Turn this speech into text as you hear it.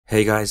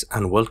Hey guys,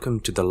 and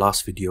welcome to the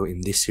last video in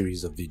this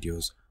series of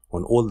videos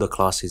on all the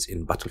classes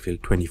in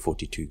Battlefield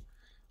 2042.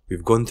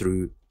 We've gone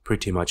through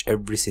pretty much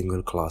every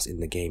single class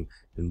in the game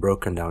and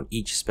broken down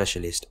each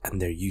specialist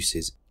and their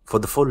uses. For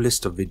the full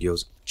list of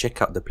videos,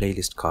 check out the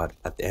playlist card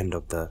at the end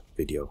of the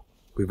video.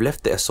 We've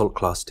left the Assault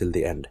class till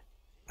the end,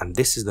 and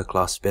this is the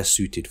class best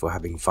suited for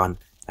having fun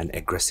and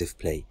aggressive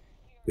play.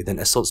 With an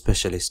Assault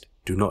specialist,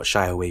 do not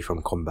shy away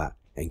from combat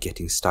and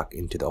getting stuck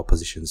into the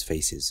opposition's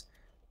faces.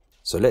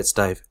 So let's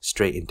dive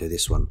straight into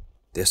this one.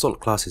 The Assault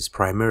class is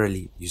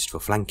primarily used for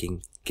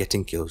flanking,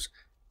 getting kills,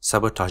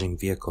 sabotaging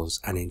vehicles,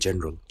 and in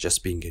general,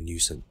 just being a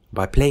nuisance.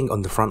 By playing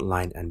on the front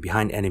line and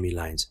behind enemy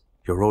lines,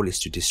 your role is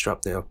to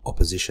disrupt the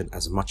opposition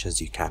as much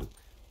as you can,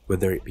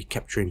 whether it be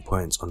capturing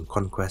points on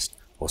conquest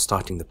or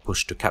starting the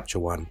push to capture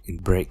one in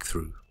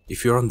breakthrough.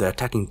 If you're on the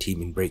attacking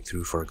team in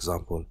breakthrough, for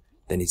example,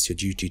 then it's your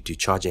duty to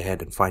charge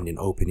ahead and find an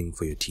opening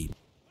for your team.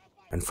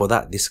 And for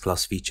that, this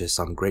class features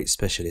some great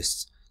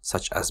specialists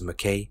such as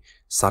Mackay,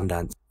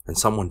 Sundance, and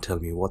someone tell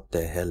me what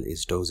the hell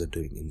is Dozer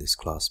doing in this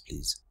class,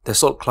 please. The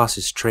Assault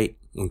class's trait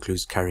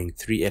includes carrying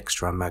 3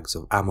 extra mags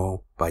of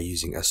ammo by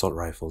using assault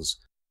rifles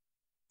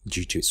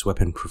due to its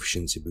weapon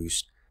proficiency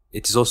boost.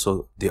 It is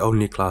also the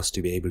only class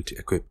to be able to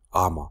equip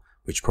armor,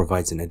 which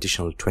provides an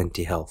additional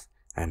 20 health,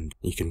 and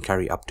you can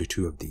carry up to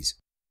 2 of these.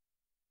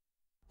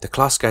 The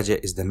class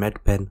gadget is the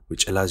med pen,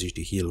 which allows you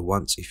to heal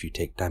once if you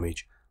take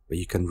damage, but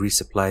you can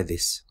resupply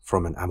this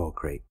from an ammo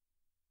crate.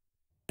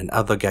 And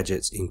other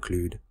gadgets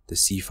include the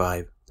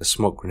C5, the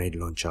smoke grenade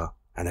launcher,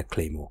 and a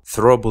claymore.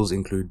 Throwables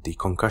include the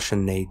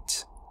concussion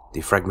nades,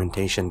 the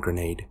fragmentation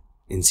grenade,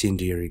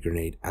 incendiary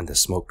grenade, and the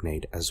smoke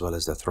nade, as well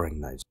as the throwing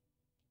knives.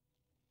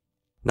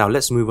 Now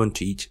let's move on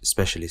to each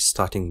specialist,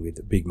 starting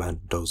with Big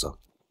Man Dozer.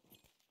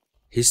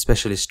 His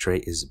specialist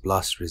trait is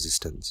blast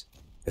resistance,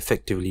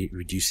 effectively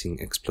reducing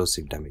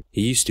explosive damage.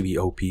 He used to be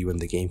OP when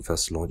the game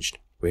first launched,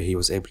 where he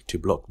was able to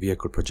block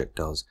vehicle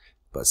projectiles,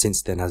 but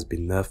since then has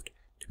been nerfed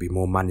to be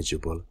more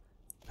manageable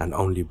and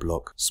only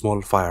block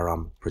small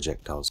firearm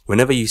projectiles.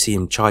 Whenever you see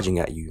him charging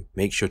at you,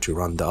 make sure to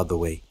run the other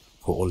way,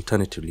 or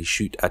alternatively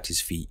shoot at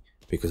his feet,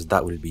 because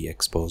that will be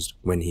exposed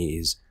when he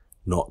is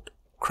not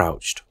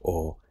crouched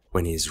or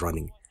when he is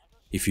running.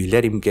 If you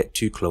let him get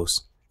too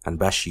close and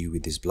bash you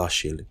with his blast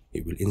shield,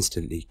 it will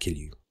instantly kill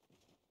you.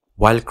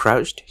 While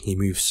crouched, he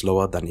moves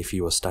slower than if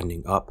he was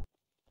standing up,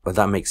 but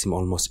that makes him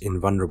almost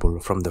invulnerable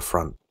from the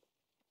front.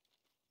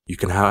 You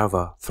can,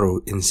 however,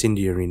 throw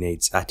incendiary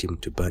nades at him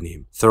to burn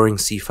him. Throwing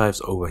C5s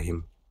over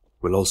him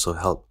will also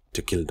help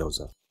to kill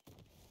Dozer.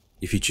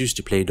 If you choose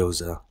to play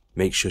Dozer,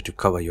 make sure to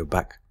cover your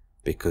back,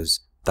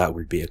 because that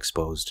will be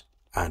exposed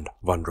and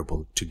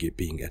vulnerable to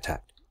being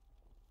attacked.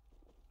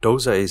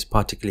 Dozer is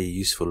particularly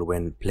useful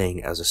when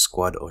playing as a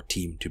squad or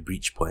team to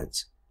breach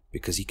points,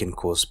 because he can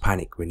cause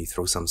panic when you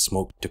throw some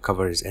smoke to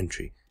cover his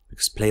entry,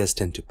 because players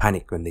tend to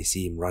panic when they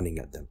see him running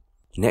at them.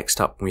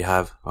 Next up, we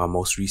have our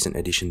most recent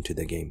addition to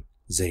the game,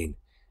 Zane.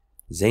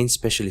 Zane's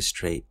specialist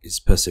trait is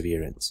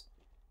perseverance.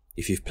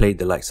 If you've played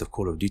the likes of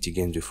Call of Duty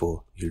games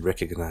before, you'll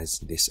recognize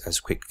this as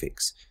quick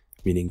fix,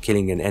 meaning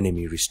killing an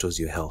enemy restores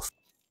your health.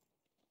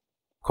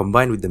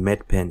 Combined with the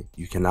med pen,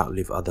 you can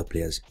outlive other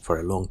players for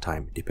a long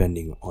time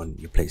depending on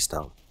your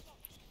playstyle.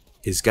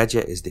 His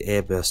gadget is the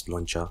Airburst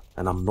Launcher,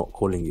 and I'm not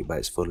calling it by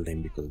its full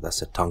name because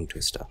that's a tongue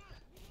twister.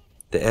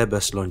 The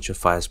Airburst Launcher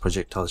fires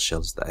projectile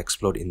shells that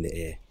explode in the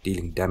air,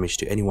 dealing damage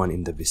to anyone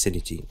in the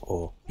vicinity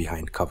or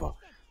behind cover.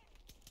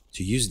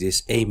 To use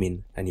this, aim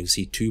in and you'll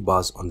see 2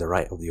 bars on the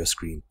right of your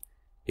screen.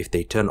 If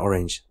they turn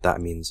orange,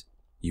 that means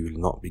you will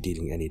not be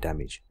dealing any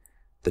damage.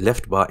 The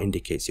left bar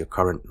indicates your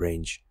current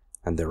range,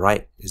 and the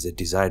right is the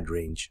desired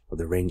range, or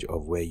the range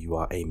of where you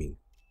are aiming.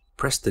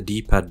 Press the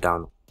D-pad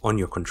down on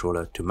your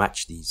controller to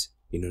match these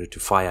in order to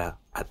fire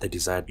at the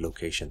desired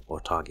location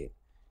or target.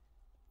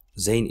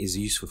 Zane is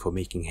useful for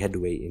making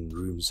headway in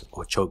rooms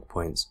or choke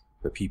points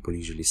where people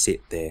usually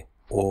sit there,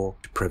 or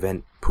to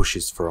prevent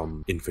pushes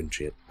from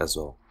infantry as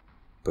well.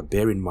 But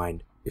bear in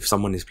mind, if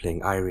someone is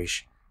playing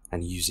Irish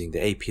and using the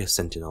APS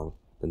Sentinel,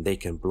 then they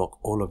can block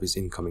all of his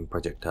incoming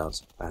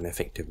projectiles and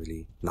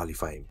effectively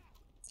nullify him.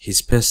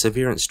 His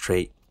perseverance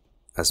trait,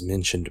 as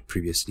mentioned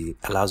previously,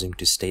 allows him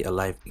to stay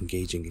alive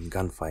engaging in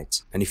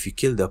gunfights, and if you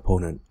kill the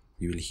opponent,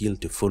 you will heal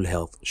to full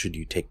health should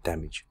you take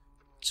damage.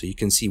 So you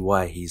can see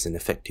why he's an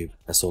effective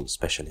assault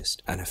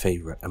specialist and a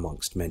favorite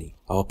amongst many.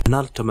 Our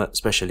penultimate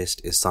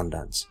specialist is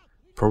Sundance,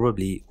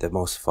 probably the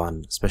most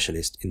fun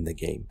specialist in the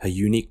game. Her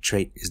unique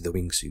trait is the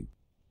wingsuit.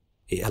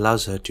 It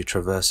allows her to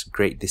traverse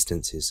great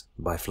distances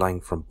by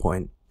flying from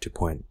point to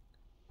point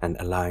and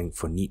allowing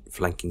for neat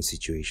flanking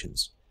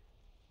situations.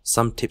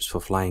 Some tips for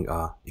flying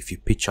are, if you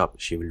pitch up,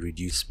 she will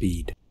reduce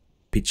speed.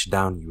 Pitch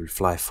down, you will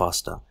fly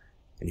faster.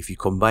 And if you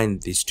combine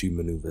these 2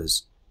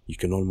 maneuvers, you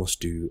can almost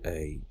do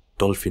a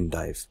dolphin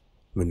dive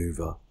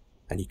maneuver,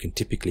 and you can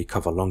typically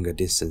cover longer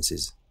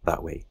distances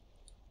that way.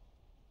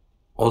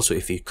 Also,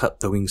 if you cut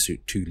the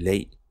wingsuit too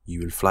late,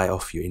 you will fly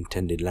off your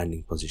intended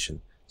landing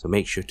position, so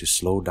make sure to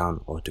slow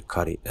down or to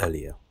cut it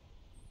earlier.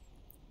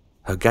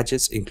 Her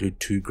gadgets include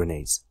 2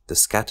 grenades, the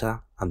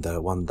scatter and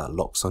the one that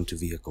locks onto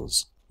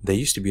vehicles. There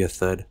used to be a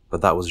third,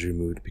 but that was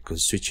removed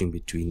because switching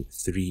between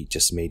 3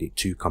 just made it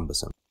too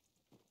cumbersome.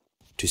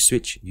 To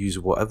switch, use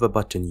whatever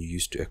button you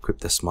use to equip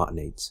the smart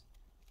nades.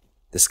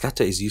 The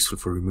scatter is useful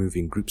for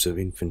removing groups of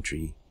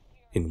infantry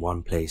in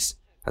one place,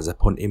 as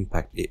upon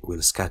impact it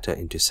will scatter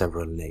into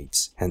several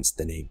nades, hence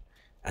the name,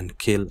 and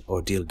kill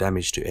or deal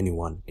damage to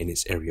anyone in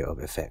its area of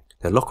effect.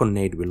 The lock-on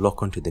nade will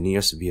lock onto the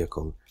nearest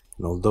vehicle,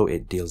 and although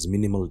it deals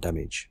minimal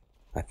damage,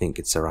 I think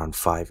it's around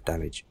 5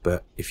 damage,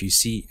 but if you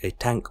see a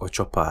tank or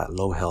chopper at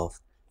low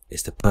health,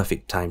 it's the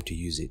perfect time to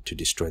use it to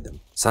destroy them.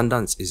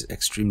 Sundance is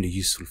extremely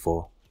useful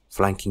for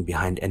flanking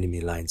behind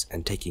enemy lines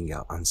and taking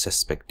out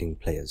unsuspecting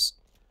players.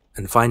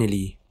 And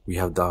finally, we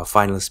have the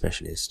final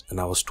specialist, and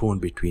I was torn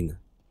between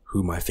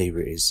who my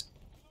favorite is,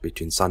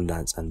 between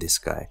Sundance and this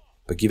guy.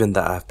 But given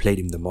that I've played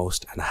him the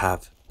most and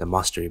have the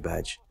mastery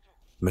badge,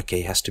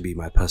 Mackay has to be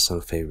my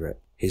personal favorite.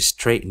 His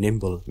straight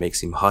nimble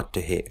makes him hard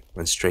to hit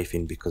when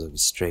strafing because of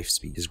his strafe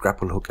speed. His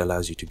grapple hook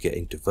allows you to get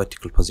into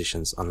vertical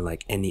positions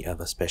unlike any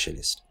other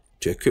specialist.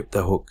 To equip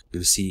the hook,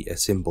 you'll see a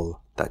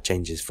symbol that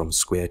changes from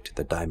square to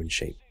the diamond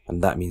shape,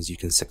 and that means you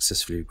can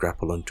successfully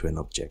grapple onto an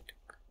object.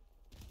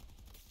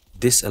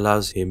 This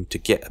allows him to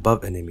get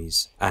above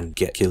enemies and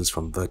get kills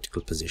from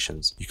vertical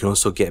positions. You can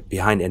also get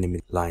behind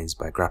enemy lines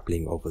by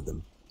grappling over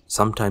them.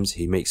 Sometimes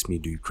he makes me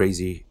do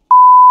crazy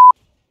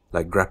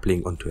like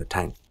grappling onto a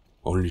tank,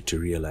 only to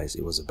realize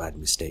it was a bad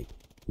mistake.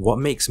 What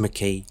makes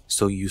Mackay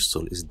so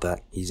useful is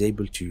that he's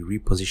able to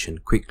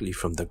reposition quickly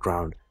from the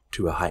ground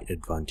to a height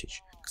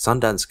advantage.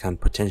 Sundance can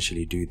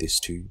potentially do this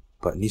too,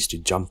 but needs to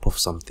jump off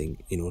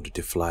something in order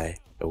to fly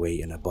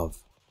away and above.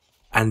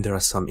 And there are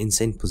some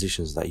insane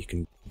positions that you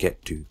can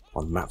get to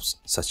on maps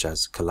such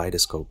as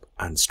Kaleidoscope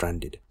and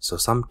Stranded. So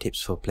some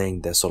tips for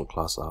playing the assault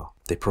class are,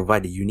 they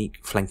provide unique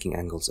flanking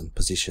angles and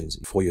positions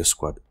for your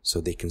squad so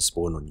they can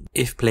spawn on you.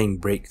 If playing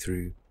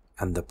Breakthrough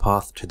and the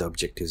path to the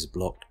objective is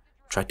blocked,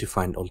 try to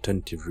find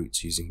alternative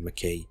routes using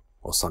Mackay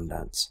or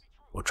Sundance,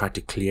 or try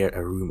to clear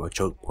a room or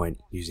choke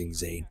point using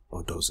Zane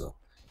or Dozer,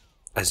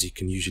 as you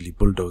can usually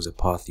bulldoze a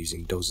path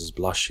using Dozer's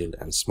blast shield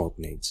and smoke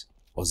nades,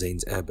 or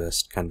Zane's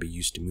airburst can be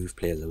used to move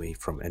players away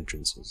from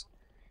entrances.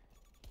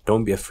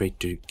 Don't be afraid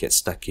to get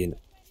stuck in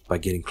by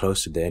getting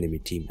close to the enemy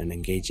team and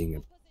engaging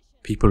them.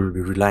 People will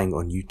be relying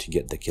on you to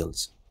get the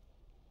kills.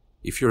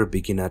 If you're a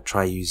beginner,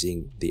 try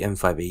using the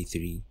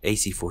M5A3,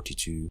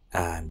 AC42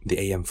 and the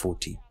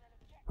AM40,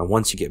 and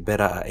once you get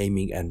better at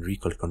aiming and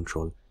recoil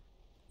control,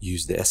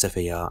 use the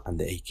SFAR and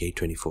the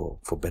AK-24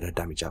 for better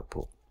damage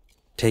output.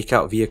 Take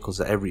out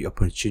vehicles at every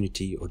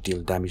opportunity or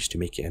deal damage to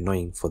make it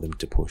annoying for them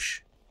to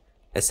push.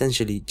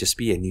 Essentially, just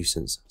be a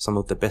nuisance. Some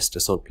of the best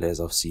assault players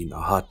I've seen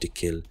are hard to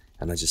kill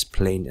and are just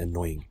plain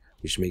annoying,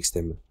 which makes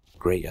them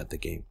great at the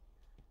game.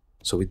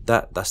 So with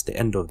that, that's the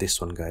end of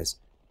this one, guys.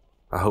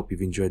 I hope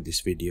you've enjoyed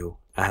this video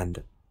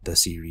and the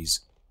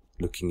series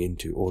looking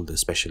into all the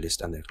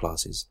specialists and their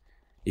classes.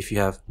 If you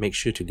have, make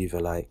sure to leave a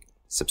like,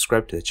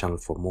 subscribe to the channel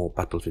for more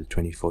Battlefield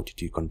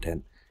 2042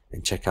 content,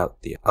 and check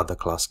out the other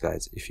class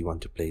guides if you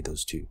want to play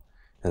those too.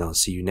 And I'll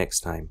see you next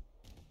time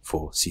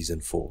for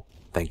Season 4.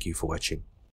 Thank you for watching.